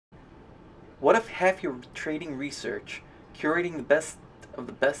What if half your trading research, curating the best of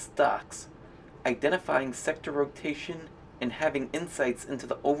the best stocks, identifying sector rotation, and having insights into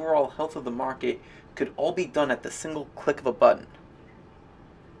the overall health of the market could all be done at the single click of a button?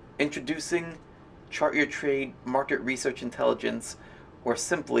 Introducing ChartYourTrade Market Research Intelligence, or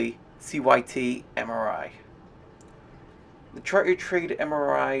simply CYT MRI. The ChartYourTrade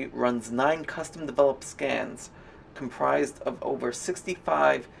MRI runs 9 custom-developed scans comprised of over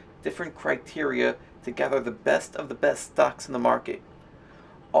 65 different criteria to gather the best of the best stocks in the market.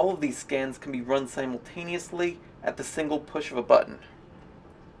 All of these scans can be run simultaneously at the single push of a button.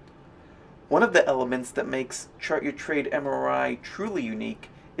 One of the elements that makes ChartYourTrade MRI truly unique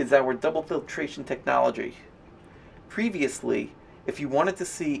is our double filtration technology. Previously, if you wanted to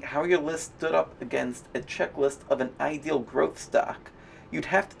see how your list stood up against a checklist of an ideal growth stock, you'd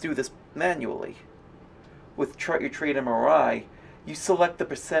have to do this manually. With ChartYourTrade MRI, you select the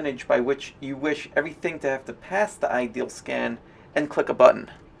percentage by which you wish everything to have to pass the ideal scan and click a button.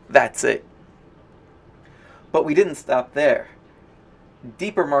 That's it. But we didn't stop there.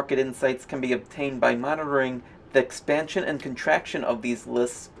 Deeper market insights can be obtained by monitoring the expansion and contraction of these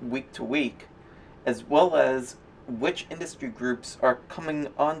lists week to week, as well as which industry groups are coming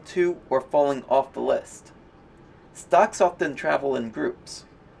onto or falling off the list. Stocks often travel in groups.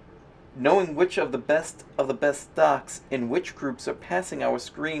 Knowing which of the best stocks in which groups are passing our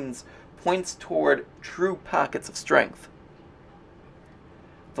screens points toward true pockets of strength.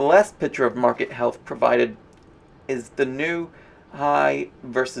 The last picture of market health provided is the new high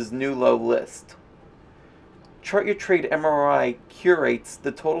versus new low list. ChartYourTrade MRI curates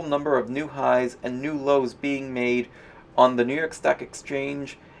the total number of new highs and new lows being made on the New York Stock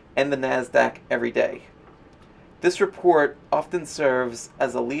Exchange and the NASDAQ every day. This report often serves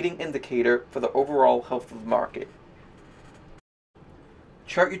as a leading indicator for the overall health of the market.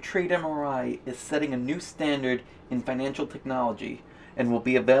 ChartYourTrade MRI is setting a new standard in financial technology and will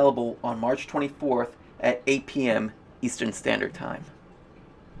be available on March 24th at 8 p.m. Eastern Standard Time.